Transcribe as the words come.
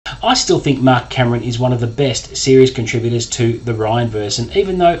I still think Marc Cameron is one of the best series contributors to the Ryanverse, and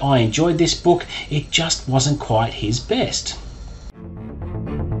even though I enjoyed this book, it just wasn't quite his best.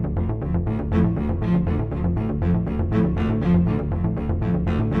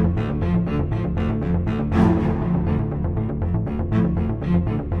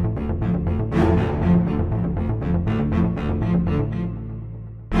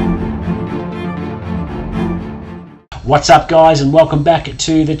 What's up guys, and welcome back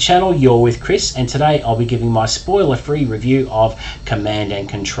to the channel. You're with Chris, and today I'll be giving my spoiler-free review of Command and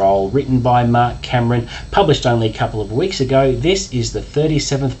Control, written by Marc Cameron, published only a couple of weeks ago. This is the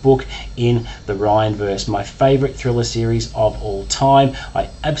 37th book in the Ryanverse, my favourite thriller series of all time. I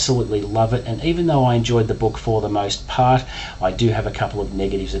absolutely love it, and even though I enjoyed the book for the most part, I do have a couple of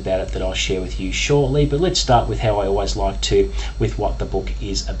negatives about it that I'll share with you shortly. But let's start with how I always like to, with what the book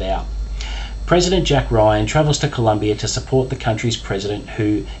is about. President Jack Ryan travels to Colombia to support the country's president,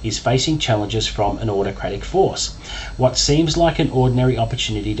 who is facing challenges from an autocratic force. What seems like an ordinary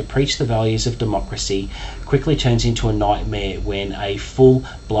opportunity to preach the values of democracy quickly turns into a nightmare when a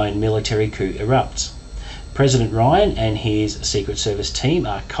full-blown military coup erupts. President Ryan and his Secret Service team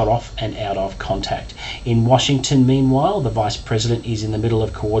are cut off and out of contact. In Washington, meanwhile, the Vice President is in the middle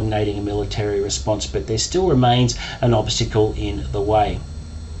of coordinating a military response, but there still remains an obstacle in the way.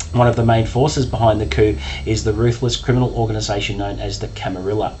 One of the main forces behind the coup is the ruthless criminal organisation known as the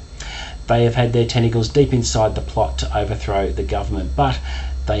Camarilla. They have had their tentacles deep inside the plot to overthrow the government, but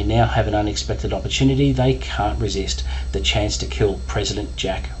they now have an unexpected opportunity. They can't resist the chance to kill President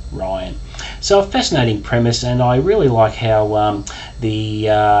Jack Ryan. So a fascinating premise, and I really like how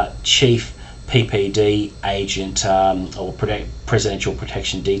the chief PPD agent or Presidential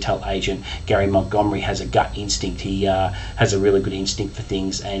Protection Detail agent Gary Montgomery has a gut instinct. He has a really good instinct for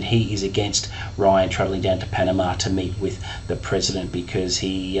things, and he is against Ryan traveling down to Panama to meet with the president because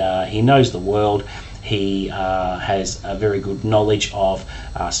he knows the world. He has a very good knowledge of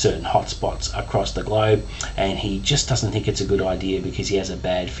certain hotspots across the globe, and he just doesn't think it's a good idea because he has a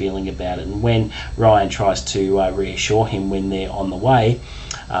bad feeling about it. And when Ryan tries to reassure him when they're on the way,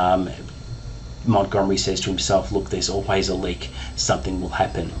 Montgomery says to himself, look, there's always a leak, something will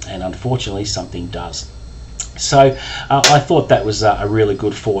happen, and unfortunately something does. So I thought that was a really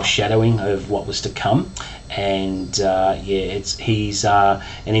good foreshadowing of what was to come, and he's an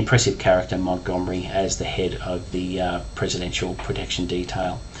impressive character, Montgomery, as the head of the Presidential Protection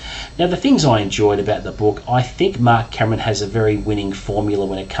Detail. Now, the things I enjoyed about the book, I think Marc Cameron has a very winning formula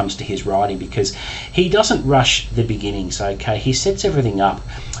when it comes to his writing, because he doesn't rush the beginnings. Okay, he sets everything up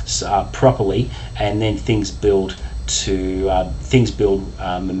properly, and then things build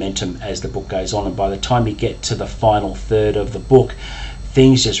momentum as the book goes on, and by the time you get to the final third of the book,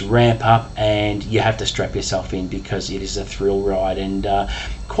 things just ramp up and you have to strap yourself in because it is a thrill ride. And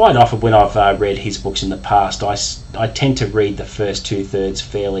quite often when I've read his books in the past, I tend to read the first two-thirds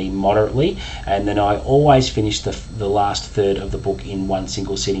fairly moderately, and then I always finish the last third of the book in one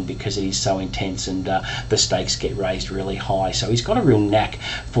single sitting because it is so intense, and the stakes get raised really high. So he's got a real knack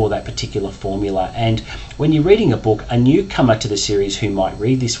for that particular formula. And when you're reading a book, a newcomer to the series who might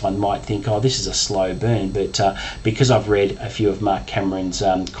read this one might think, oh, this is a slow burn, but because I've read a few of Marc Cameron's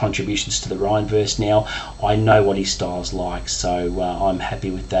contributions to the Ryanverse now, I know what his style's like, so I'm happy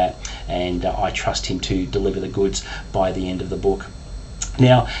with that, and I trust him to deliver the goods by the end of the book.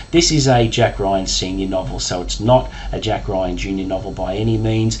 Now, this is a Jack Ryan Sr. novel, so it's not a Jack Ryan Jr. novel by any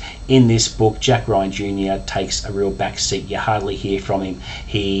means. In this book, Jack Ryan Jr. takes a real back seat. You hardly hear from him.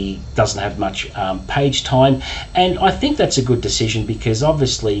 He doesn't have much page time, and I think that's a good decision because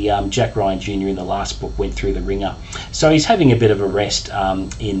obviously Jack Ryan Jr. in the last book went through the ringer. So he's having a bit of a rest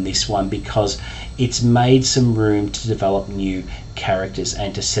in this one because it's made some room to develop new characters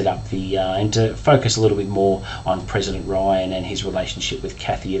and to set up the and to focus a little bit more on President Ryan and his relationship with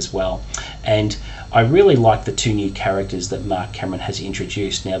Kathy as well. And I really like the two new characters that Marc Cameron has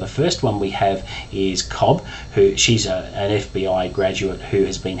introduced. Now, the first one we have is Cobb, she's an FBI graduate who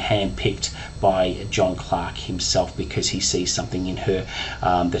has been handpicked by John Clark himself because he sees something in her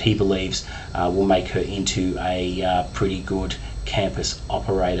that he believes will make her into a pretty good campus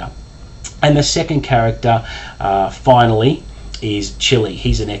operator. And the second character, finally, is Chili.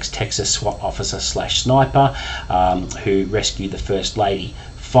 He's an ex-Texas SWAT officer slash sniper who rescued the First Lady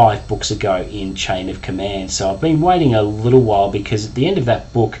 5 books ago in Chain of Command. So I've been waiting a little while because at the end of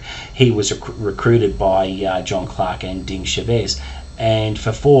that book he was recruited by John Clark and Ding Chavez, and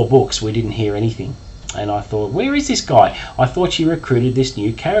for 4 books we didn't hear anything. And I thought, where is this guy? I thought you recruited this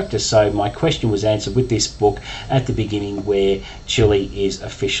new character. So my question was answered with this book at the beginning, where Chili is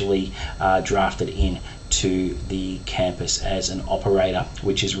officially drafted in to the campus as an operator,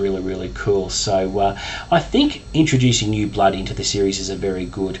 which is really, really cool. So I think introducing new blood into the series is a very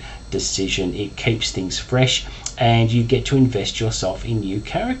good decision. It keeps things fresh, and you get to invest yourself in new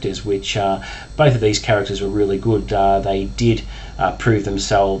characters, which both of these characters were really good. They did prove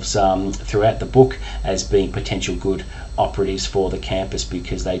themselves throughout the book as being potential good operatives for the campus,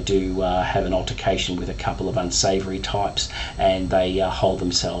 because they do have an altercation with a couple of unsavory types, and they hold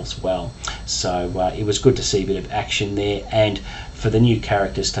themselves well. So it was good to see a bit of action there, and for the new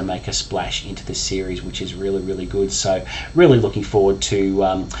characters to make a splash into the series, which is really, really good. So really looking forward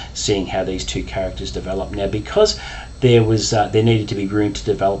to seeing how these two characters develop. Now, because there needed to be room to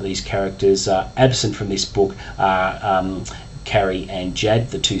develop these characters, absent from this book are Carrie and Jad,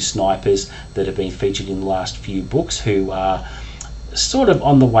 the two snipers that have been featured in the last few books, who are sort of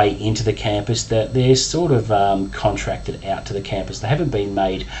on the way into the campus. That they're sort of contracted out to the campus. They haven't been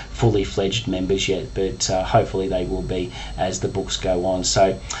made fully fledged members yet, but hopefully they will be as the books go on.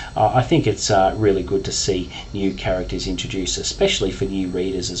 So I think it's really good to see new characters introduced, especially for new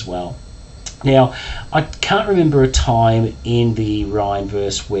readers as well. Now, I can't remember a time in the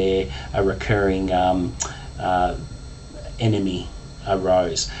Ryanverse where a recurring enemy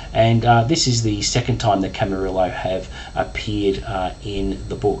arose, and this is the second time that Camarillo have appeared in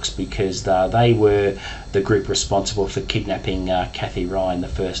the books, because they were the group responsible for kidnapping Kathy Ryan, the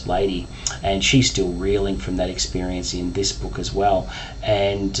First Lady, and she's still reeling from that experience in this book as well.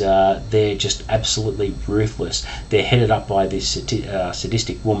 And they're just absolutely ruthless. They're headed up by this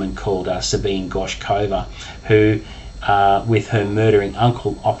sadistic woman called Sabine Goshkova, who with her murdering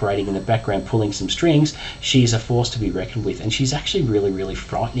uncle operating in the background pulling some strings, she's a force to be reckoned with, and she's actually really, really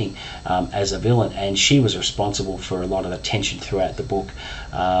frightening as a villain, and she was responsible for a lot of the tension throughout the book.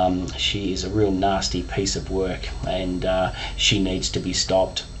 She is a real nasty piece of work, and she needs to be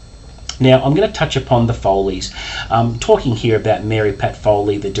stopped. Now, I'm going to touch upon the Foleys. Talking here about Mary Pat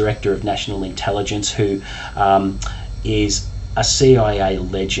Foley, the Director of National Intelligence, who is a CIA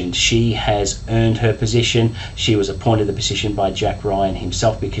legend. She has earned her position. She was appointed the position by Jack Ryan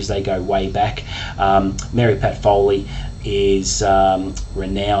himself, because they go way back. Mary Pat Foley is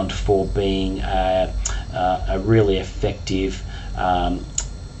renowned for being a really effective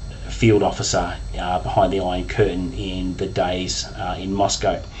field officer behind the Iron Curtain in the days in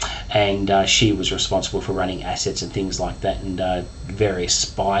Moscow, and she was responsible for running assets and things like that, and various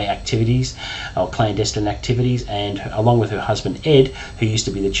spy activities or clandestine activities. And along with her husband Ed, who used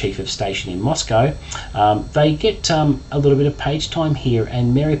to be the chief of station in Moscow, they get a little bit of page time here,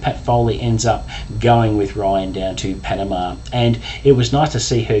 and Mary Pat Foley ends up going with Ryan down to Panama, and it was nice to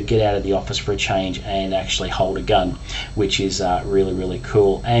see her get out of the office for a change and actually hold a gun, which is really, really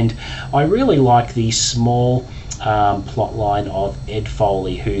cool. And I really like the small plot line of Ed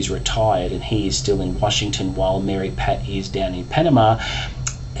Foley, who's retired, and he is still in Washington while Mary Pat is down in Panama.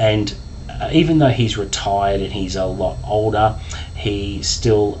 And even though he's retired and he's a lot older, he's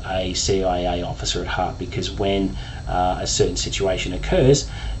still a CIA officer at heart, because when a certain situation occurs,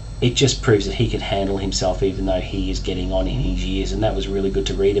 it just proves that he can handle himself even though he is getting on in his years, and that was really good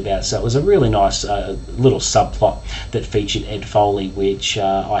to read about. So it was a really nice little subplot that featured Ed Foley, which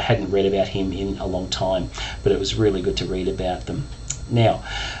I hadn't read about him in a long time, but it was really good to read about them. Now,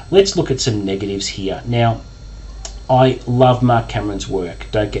 let's look at some negatives here. Now, I love Marc Cameron's work,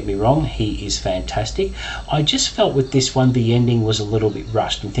 don't get me wrong, he is fantastic. I just felt with this one the ending was a little bit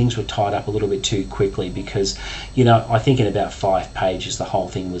rushed and things were tied up a little bit too quickly, because, you know, I think in about 5 pages the whole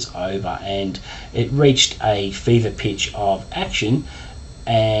thing was over, and it reached a fever pitch of action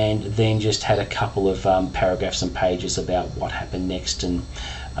and then just had a couple of paragraphs and pages about what happened next, and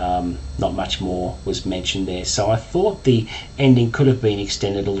not much more was mentioned there. So I thought the ending could have been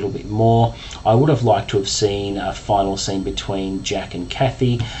extended a little bit more. I would have liked to have seen a final scene between Jack and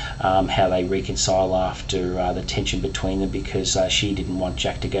Kathy, how they reconcile after the tension between them, because she didn't want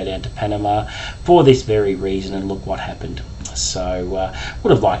Jack to go down to Panama for this very reason, and look what happened. So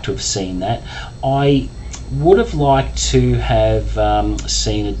would have liked to have seen that. I would have liked to have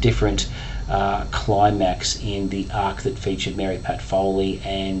seen a different climax in the arc that featured Mary Pat Foley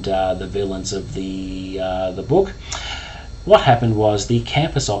and the villains of the book. What happened was the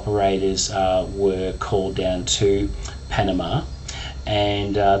campus operators were called down to Panama,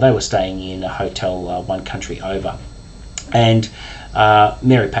 and they were staying in a hotel one country over, and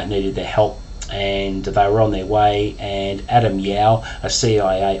Mary Pat needed their help, and they were on their way, and Adam Yao, a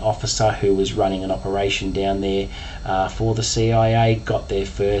CIA officer who was running an operation down there for the CIA, got there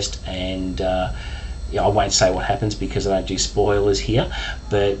first, and I won't say what happens because I don't do spoilers here,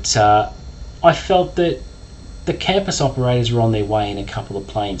 but I felt that the campus operators were on their way in a couple of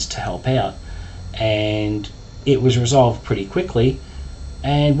planes to help out, and it was resolved pretty quickly.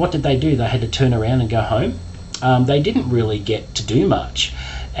 And what did they do? They had to turn around and go home. They didn't really get to do much.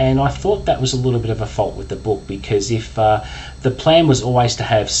 And I thought that was a little bit of a fault with the book, because if the plan was always to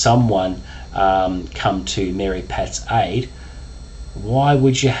have someone come to Mary Pat's aid, why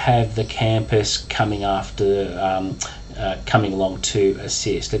would you have the campus coming after, coming along to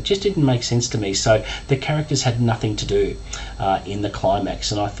assist? It just didn't make sense to me. So the characters had nothing to do in the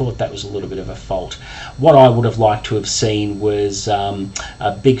climax, and I thought that was a little bit of a fault. What I would have liked to have seen was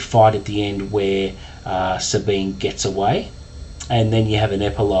a big fight at the end where Sabine gets away, and then you have an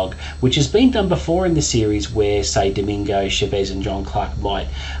epilogue, which has been done before in the series, where, say, Domingo Chavez and John Clark might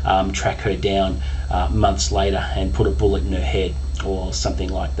track her down months later and put a bullet in her head or something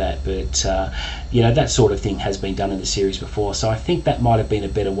like that. But you know, that sort of thing has been done in the series before, so I think that might have been a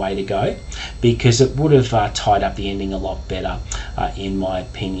better way to go, because it would have tied up the ending a lot better, in my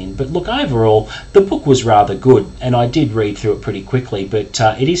opinion. But look, overall the book was rather good, and I did read through it pretty quickly. But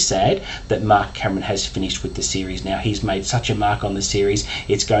it is sad that Marc Cameron has finished with the series now. He's made such a mark on the series,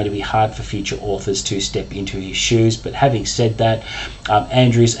 it's going to be hard for future authors to step into his shoes. But having said that,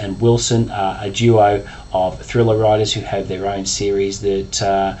 Andrews and Wilson are a duo of thriller writers who have their own series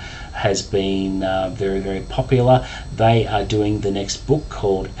that has been very, very popular. They are doing the next book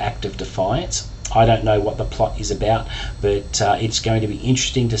called Act of Defiance. I don't know what the plot is about, but it's going to be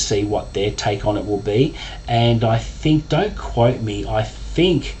interesting to see what their take on it will be. And I think, don't quote me, I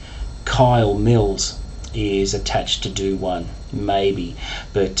think Kyle Mills is attached to do one, maybe,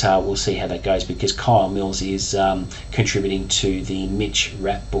 but we'll see how that goes, because Kyle Mills is contributing to the Mitch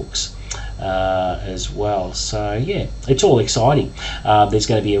rap books as well. So yeah, it's all exciting. There's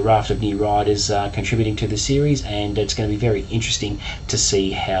going to be a raft of new writers contributing to the series, and it's going to be very interesting to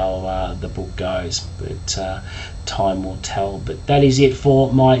see how the book goes. But time will tell. But that is it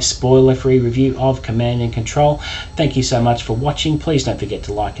for my spoiler-free review of Command and Control. Thank you so much for watching. Please don't forget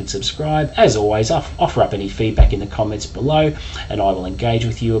to like and subscribe. As always, offer up any feedback in the comments below, and I will engage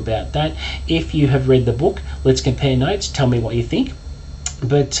with you about that. If you have read the book, let's compare notes. Tell me what you think.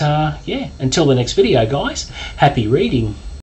 But yeah, until the next video, guys, happy reading.